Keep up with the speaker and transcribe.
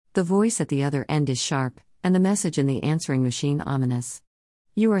The voice at the other end is sharp, and the message in the answering machine ominous.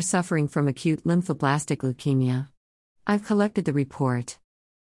 You are suffering from acute lymphoblastic leukemia. I've collected the report.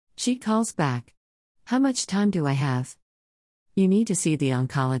 She calls back. How much time do I have? You need to see the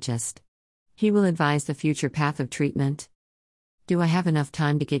oncologist. He will advise the future path of treatment. Do I have enough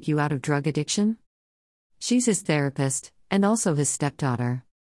time to get you out of drug addiction? She's his therapist, and also his stepdaughter.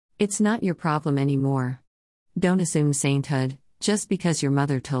 It's not your problem anymore. Don't assume sainthood, just because your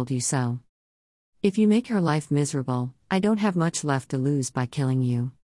mother told you so. If you make her life miserable, I don't have much left to lose by killing you.